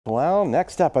Well,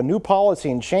 next up, a new policy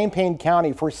in Champaign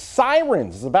County for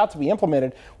sirens is about to be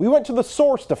implemented. We went to the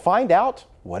source to find out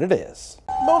what it is.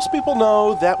 Most people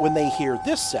know that when they hear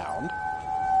this sound,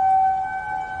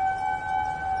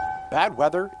 bad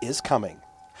weather is coming.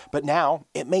 But now,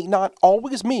 it may not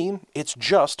always mean it's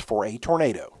just for a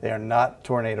tornado. They are not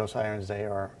tornado sirens, they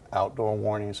are outdoor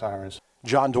warning sirens.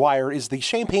 John Dwyer is the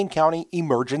Champaign County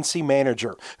Emergency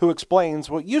Manager, who explains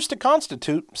what used to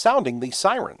constitute sounding these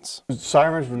sirens.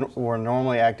 Sirens were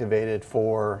normally activated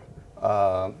for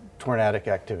tornadic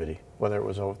activity, whether it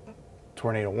was a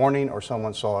tornado warning or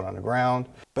someone saw it on the ground.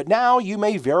 But now you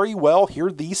may very well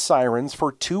hear these sirens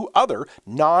for two other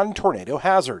non-tornado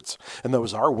hazards, and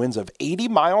those are winds of 80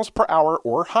 miles per hour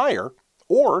or higher,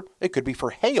 or it could be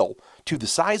for hail to the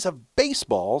size of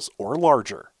baseballs or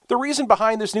larger. The reason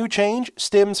behind this new change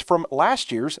stems from last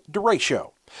year's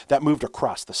derecho that moved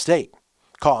across the state,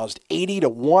 caused 80 to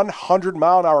 100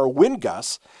 mile an hour wind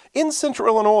gusts in central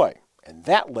Illinois, and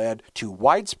that led to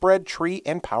widespread tree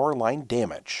and power line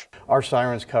damage. Our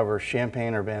sirens cover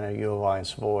Champaign, Urbana, UI, and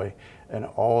Savoy, and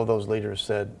all of those leaders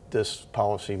said this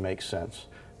policy makes sense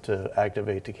to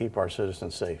activate to keep our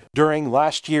citizens safe. During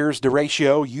last year's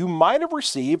derecho, you might have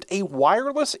received a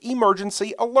wireless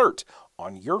emergency alert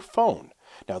on your phone.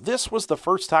 Now, this was the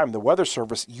first time the Weather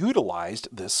Service utilized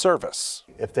this service.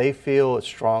 If they feel it's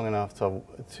strong enough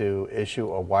to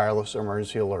issue a wireless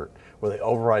emergency alert where they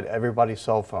override everybody's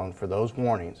cell phone for those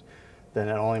warnings, then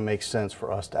it only makes sense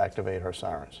for us to activate our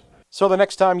sirens. So the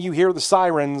next time you hear the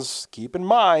sirens, keep in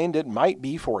mind it might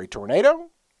be for a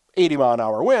tornado, 80 mile an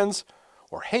hour winds,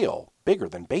 or hail bigger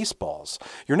than baseballs.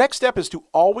 Your next step is to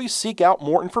always seek out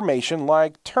more information,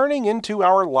 like turning into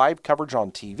our live coverage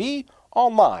on TV,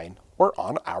 online, or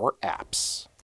on our apps.